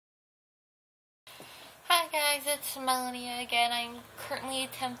guys, it's Melanie again. I'm currently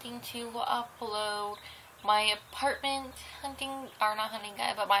attempting to upload my apartment hunting, or not hunting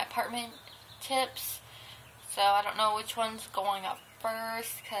guide, but my apartment tips. So I don't know which one's going up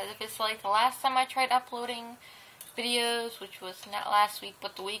first, because if it's like the last time I tried uploading videos, which was not last week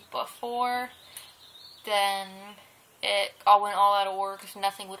but the week before, then it all went all out of order because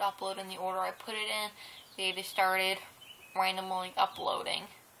nothing would upload in the order I put it in. They just started randomly uploading.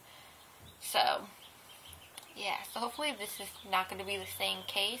 So yeah, so hopefully this is not going to be the same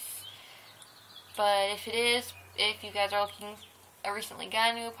case. But if it is, if you guys are looking, recently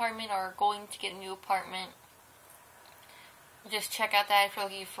got a new apartment or are going to get a new apartment, just check out that if you're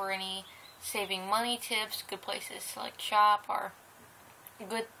looking for any saving money tips, good places to like shop, or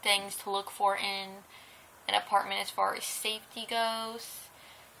good things to look for in an apartment as far as safety goes.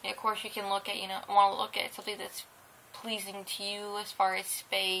 And of course you can look at, want to look at something that's pleasing to you as far as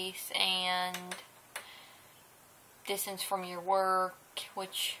space and distance from your work,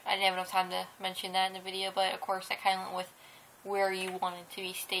 which I didn't have enough time to mention that in the video, but of course that kind of went with where you wanted to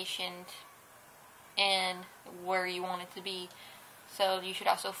be stationed and where you want it to be. So you should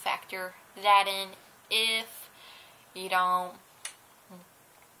also factor that in if you have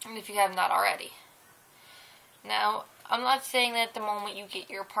not already. Now, I'm not saying that at the moment you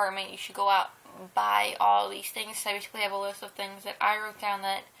get your apartment you should go out and buy all these things. I basically have a list of things that I wrote down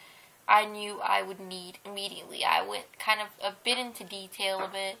that I knew I would need immediately. I went kind of a bit into detail a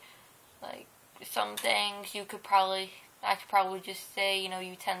bit. Like, some things I could probably just say,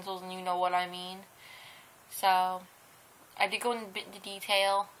 utensils, and you know what I mean. So, I did go in a bit into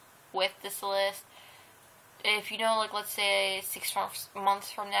detail with this list. If let's say 6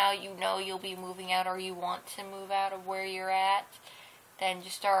 months from now, you'll be moving out or you want to move out of where you're at, then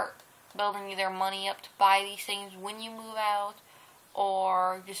just start building either money up to buy these things when you move out,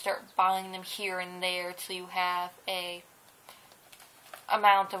 or just start buying them here and there till you have a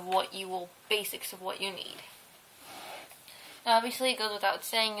amount of basics of what you need. Now, obviously, it goes without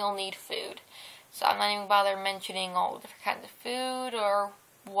saying you'll need food. So I'm not even bother mentioning all the different kinds of food or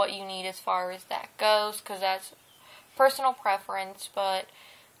what you need as far as that goes, because that's personal preference, but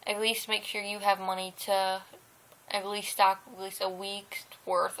at least make sure you have money to at least stock at least a week's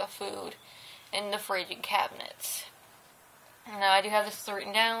worth of food in the fridge and cabinets. Now, I do have this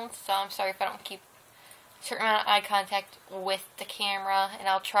written down, so I'm sorry if I don't keep a certain amount of eye contact with the camera, and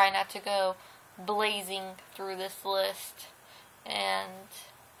I'll try not to go blazing through this list. And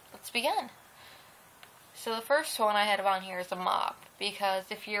let's begin. So the first one I had on here is a mop, because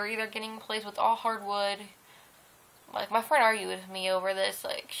if you're either getting a place with all hardwood, like my friend argued with me over this,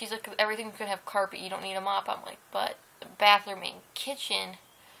 like she's like, everything could have carpet, you don't need a mop. I'm like, but the bathroom and kitchen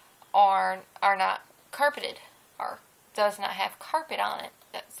are not carpeted, or does not have carpet on it.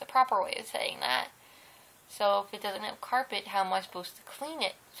 That's the proper way of saying that. So if it doesn't have carpet, how am I supposed to clean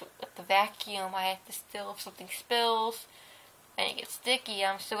it? So with the vacuum, I have to still, if something spills and it gets sticky,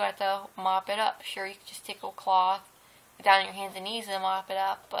 I'm still going to have to mop it up. Sure, you can just take a cloth, get down on your hands and knees and mop it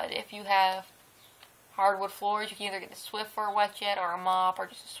up, but if you have hardwood floors, you can either get the Swiffer wet jet or a mop or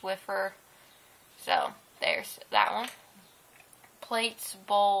just a Swiffer. So there's that one. Plates,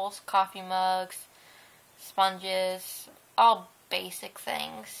 bowls, coffee mugs, sponges, all basic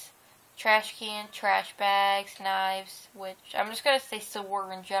things. Trash can, trash bags, knives, which I'm just going to say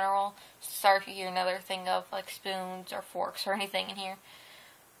silverware in general. Sorry if you hear another thing of like spoons or forks or anything in here.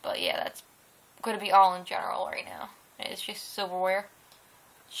 But yeah, that's going to be all in general right now. It's just silverware.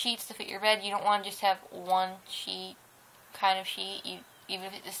 Sheets to fit your bed. You don't want to just have one kind of sheet. Even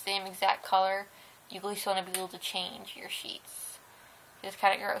if it's the same exact color, you at least want to be able to change your sheets. It's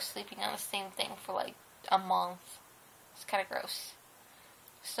kind of gross sleeping on the same thing for like a month. It's kind of gross.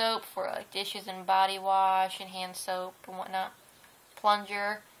 Soap for like dishes and body wash and hand soap and whatnot.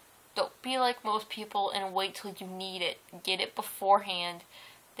 Plunger. Don't be like most people and wait till you need it. Get it beforehand.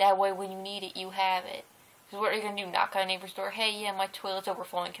 That way when you need it, you have it. Because what are you going to do? Knock on a neighbor's door? Hey, yeah, my toilet's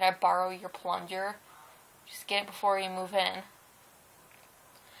overflowing. Can I borrow your plunger? Just get it before you move in.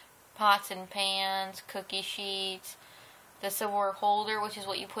 Pots and pans, cookie sheets, the silverware holder, which is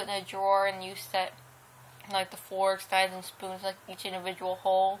what you put in a drawer and you set like the forks, knives, and spoons, like each individual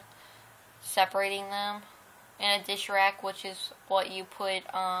hole, separating them. And a dish rack, which is what you put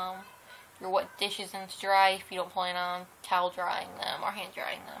your wet dishes in to dry if you don't plan on towel drying them or hand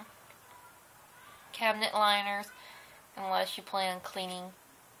drying them. Cabinet liners, unless you plan on cleaning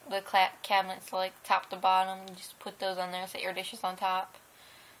the cabinets like top to bottom, you just put those on there, set your dishes on top.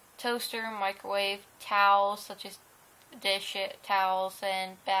 Toaster, microwave, towels such as dish towels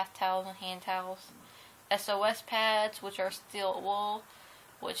and bath towels and hand towels. SOS pads, which are steel wool,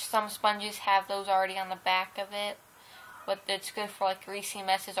 which some sponges have those already on the back of it. But it's good for like greasy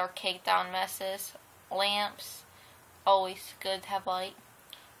messes or cake down messes. Lamps, always good to have light.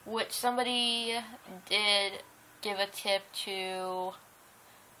 Which somebody did give a tip to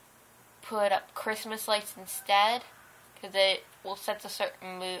put up Christmas lights instead, because it will set a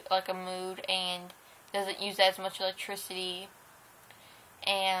certain mood, like a mood, and doesn't use as much electricity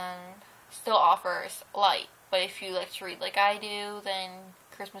and still offers light. But if you like to read like I do, then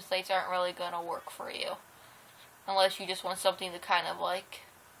Christmas lights aren't really going to work for you. Unless you just want something to kind of like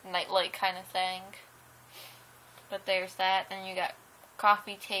nightlight kind of thing. But there's that. Then you got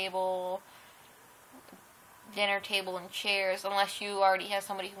coffee table, dinner table, and chairs. Unless you already have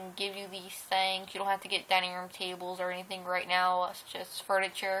somebody who can give you these things. You don't have to get dining room tables or anything right now. It's just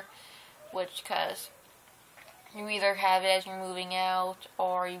furniture. Which, because you either have it as you're moving out,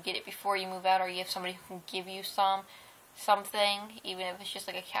 or you get it before you move out, or you have somebody who can give you something, even if it's just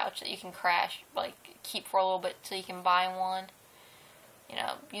like a couch that you can crash, like keep for a little bit till you can buy one. You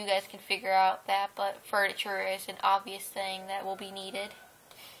know, you guys can figure out that, but furniture is an obvious thing that will be needed.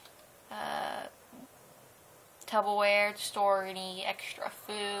 Tupperware to store any extra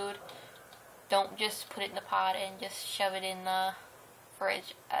food. Don't just put it in the pot and just shove it in the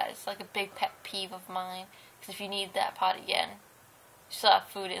fridge. It's like a big pet peeve of mine, because if you need that pot again, you still have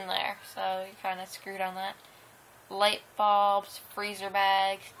food in there, so you're kind of screwed on that. Light bulbs, freezer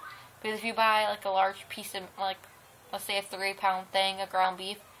bags, because if you buy like a large piece of, like, let's say a 3-pound thing of ground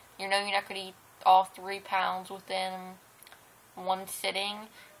beef, you know you're not going to eat all 3 pounds within one sitting.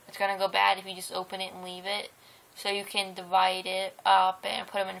 It's going to go bad if you just open it and leave it. So you can divide it up and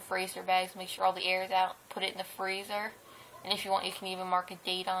put them in freezer bags, make sure all the air is out, put it in the freezer. And if you want, you can even mark a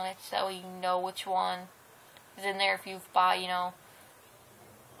date on it so you know which one is in there. If you buy, you know,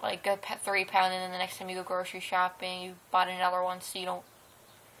 like a 3-pound, and then the next time you go grocery shopping, you bought another one, so you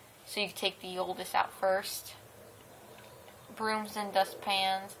can take the oldest out first. Brooms and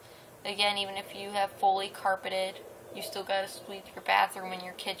dustpans. Again, even if you have fully carpeted, you still gotta sweep your bathroom and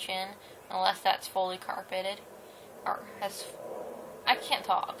your kitchen, unless that's fully carpeted. Or I can't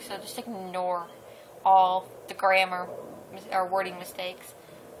talk, so just ignore all the grammar or wording mistakes.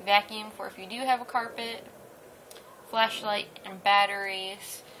 Vacuum for if you do have a carpet. Flashlight and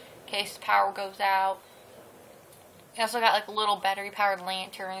batteries in case the power goes out. You also got like little battery powered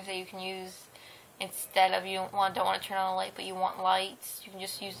lanterns that you can use instead of, you don't want to turn on a light but you want lights. You can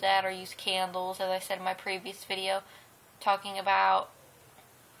just use that, or use candles, as I said in my previous video talking about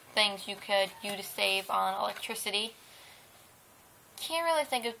things you could do to save on electricity. Can't really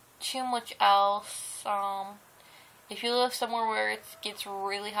think of too much else. If you live somewhere where it gets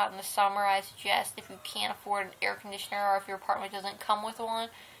really hot in the summer, I suggest, if you can't afford an air conditioner, or if your apartment doesn't come with one,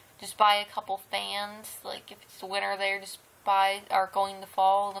 just buy a couple fans. Like if it's winter there, just buy, or going to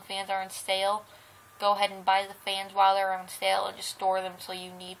fall and the fans are on sale, go ahead and buy the fans while they're on sale and just store them till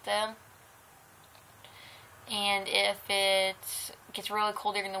you need them. And if it gets really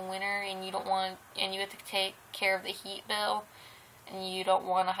cold during the winter and you have to take care of the heat bill, and you don't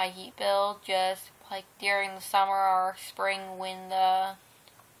want a high heat bill, just like during the summer or spring when the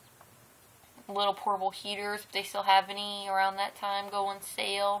little portable heaters, if they still have any around that time, go on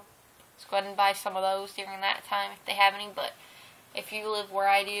sale. Just go ahead and buy some of those during that time if they have any. But if you live where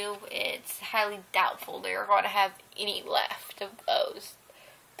I do, it's highly doubtful they're going to have any left of those.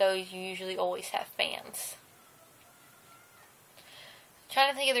 Those usually always have fans. I'm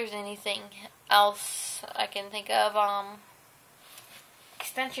trying to think if there's anything else I can think of.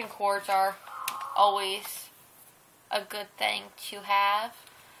 Extension cords are always a good thing to have,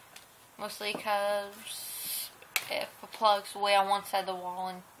 mostly because if a plug's way on one side of the wall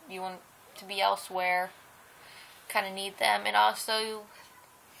and you want to be elsewhere, kind of need them. And also,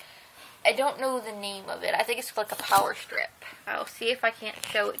 I don't know the name of it. I think it's like a power strip. I'll see if I can't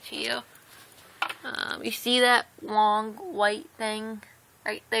show it to you. You see that long white thing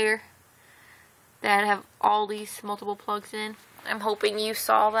right there that have all these multiple plugs in? I'm hoping you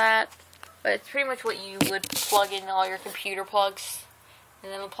saw that, but it's pretty much what you would plug in all your computer plugs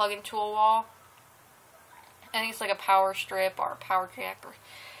and then plug into a wall. I think it's like a power strip or a power jack or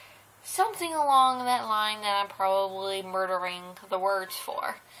something along that line that I'm probably murdering the words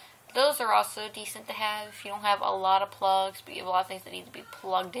for. Those are also decent to have if you don't have a lot of plugs, but you have a lot of things that need to be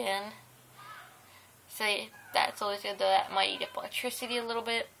plugged in. So that's always good, though that might eat up electricity a little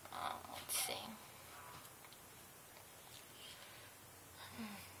bit. Let's see.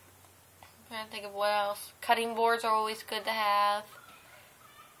 I'm trying to think of what else. Cutting boards are always good to have.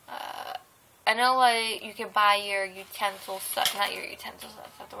 I know, like, you can buy your utensils, not your utensils,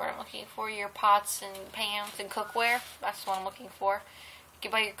 that's not the word I'm looking for, your pots and pans and cookware. That's what I'm looking for.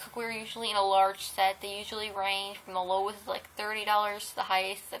 get buy your cookware usually in a large set. They usually range from the lowest like $30 to the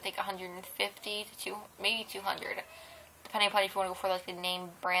highest I think 150 to maybe 200, depending upon if you want to go for like the name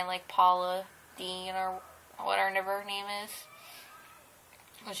brand like Paula Deen or whatever her name is.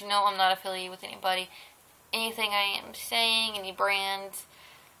 Which, you know, I'm not affiliated with anybody. Anything I am saying, any brands,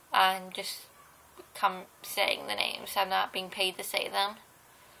 I'm just saying the names. I'm not being paid to say them.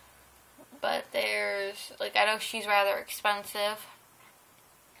 But there's, like, I know she's rather expensive.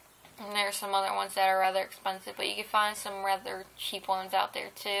 And there's some other ones that are rather expensive, but you can find some rather cheap ones out there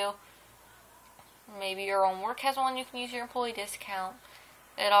too. Maybe your own work has one you can use your employee discount.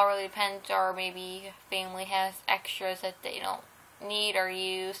 It all really depends, or maybe family has extras that they don't need or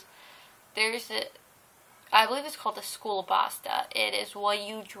use. I believe it's called the School Pasta. It is what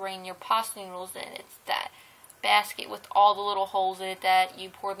you drain your pasta noodles in. It's that basket with all the little holes in it that you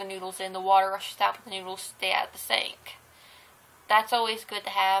pour the noodles in. The water rushes out, but the noodles stay at the sink. That's always good to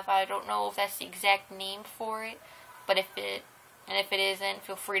have. I don't know if that's the exact name for it, but if it isn't,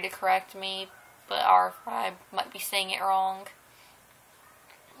 feel free to correct me. But I might be saying it wrong.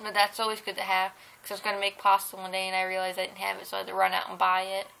 But that's always good to have, because I was going to make pasta one day and I realized I didn't have it, so I had to run out and buy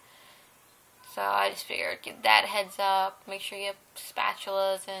it. So I just figured, give that a heads up. Make sure you have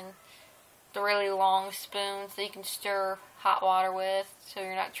spatulas and the really long spoons that you can stir hot water with, so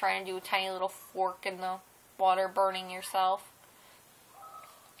you're not trying to do a tiny little fork in the water, burning yourself.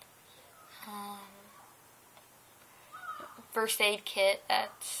 First aid kit,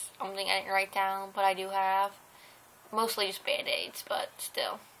 that's something I didn't write down, but I do have. Mostly just Band-Aids, but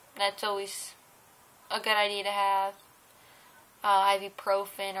still. That's always a good idea to have.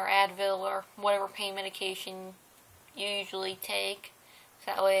 Ibuprofen or Advil or whatever pain medication you usually take.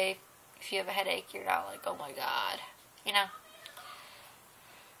 So that way, if you have a headache, you're not like, oh my god. You know?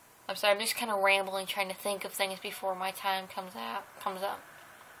 I'm sorry, I'm just kind of rambling, trying to think of things before my time comes up.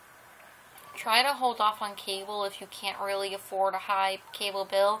 Try to hold off on cable if you can't really afford a high cable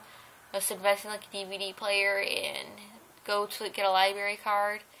bill. Just invest in like a DVD player and go to get a library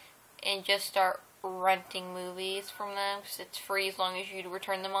card and just start renting movies from them, because it's free as long as you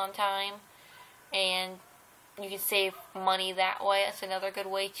return them on time, and you can save money that way. That's another good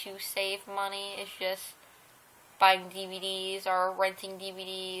way to save money, is just buying DVDs or renting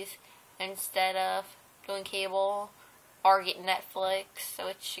DVDs instead of doing cable, or getting Netflix, so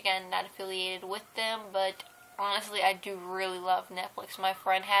which again, not affiliated with them, but honestly I do really love Netflix. My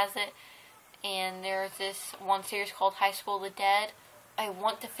friend has it, and there's this one series called High School of the Dead. I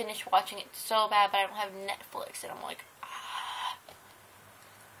want to finish watching it so bad, but I don't have Netflix, and I'm like,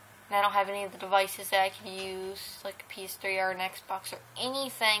 And I don't have any of the devices that I can use, like a PS3 or an Xbox or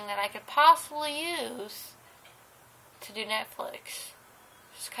anything that I could possibly use to do Netflix.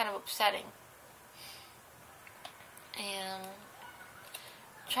 It's kind of upsetting. And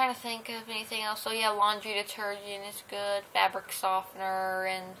I'm trying to think of anything else. So yeah, laundry detergent is good. Fabric softener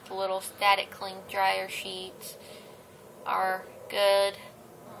and the little static cling dryer sheets are good.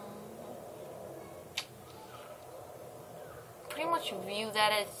 Pretty much view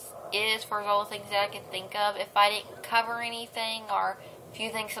that as far as all the things that I can think of. If I didn't cover anything, or if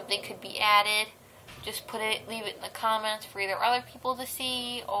you think something could be added, just leave it in the comments for either other people to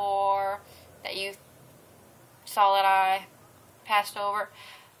see, or that you saw that I passed over.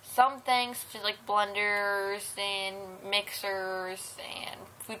 Some things, such as like blenders and mixers and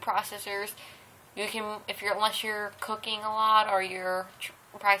food processors, you can, unless you're cooking a lot or you're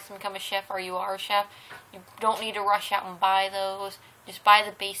practicing to become a chef, or you are a chef, you don't need to rush out and buy those. Just buy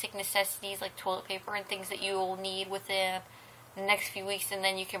the basic necessities like toilet paper and things that you will need within the next few weeks, and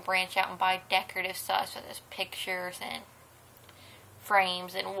then you can branch out and buy decorative stuff, such as pictures and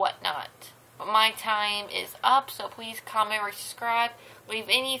frames and whatnot. But my time is up, so please comment or subscribe. Leave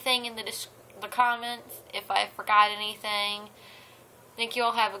anything in the comments if I forgot anything. Thank you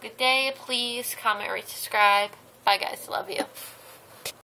all. Have a good day. Please comment or subscribe. Bye guys. Love you.